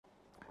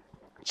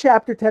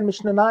Chapter 10,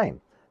 Mishnah 9.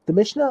 The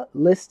Mishnah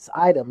lists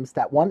items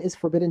that one is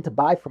forbidden to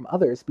buy from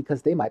others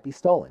because they might be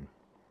stolen.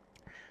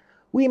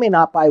 We may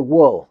not buy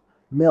wool,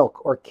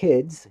 milk, or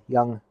kids,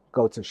 young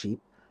goats or sheep,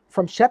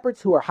 from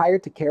shepherds who are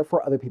hired to care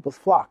for other people's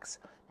flocks,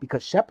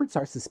 because shepherds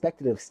are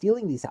suspected of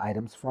stealing these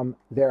items from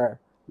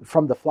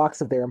the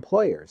flocks of their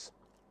employers.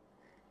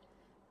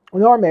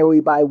 Nor may we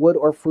buy wood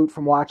or fruit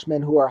from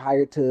watchmen who are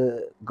hired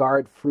to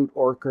guard fruit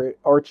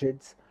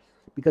orchards,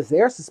 because they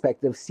are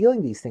suspected of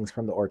stealing these things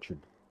from the orchard.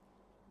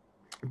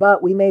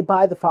 But we may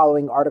buy the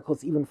following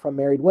articles even from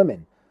married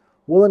women: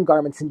 woolen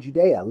garments in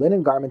Judea,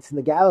 linen garments in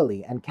the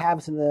Galilee, and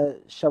calves in the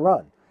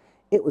Sharon.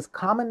 It was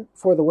common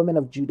for the women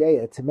of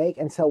Judea to make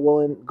and sell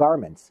woolen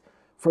garments,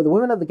 for the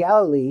women of the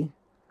Galilee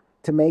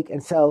to make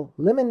and sell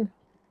linen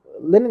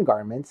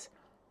garments,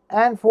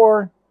 and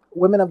for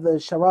women of the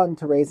Sharon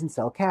to raise and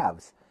sell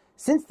calves.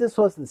 Since this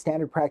was the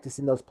standard practice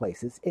in those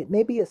places, it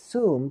may be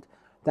assumed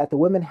that the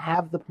women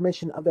have the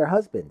permission of their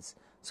husbands,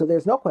 so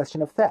there's no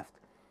question of theft.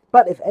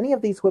 But if any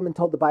of these women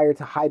told the buyer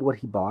to hide what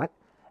he bought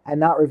and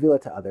not reveal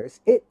it to others,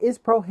 it is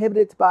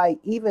prohibited to buy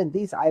even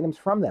these items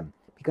from them,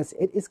 because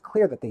it is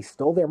clear that they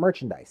stole their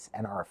merchandise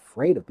and are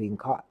afraid of being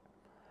caught.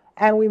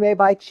 And we may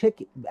buy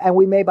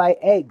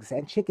eggs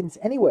and chickens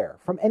anywhere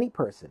from any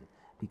person,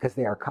 because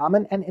they are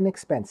common and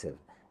inexpensive,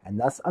 and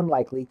thus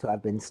unlikely to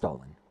have been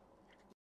stolen.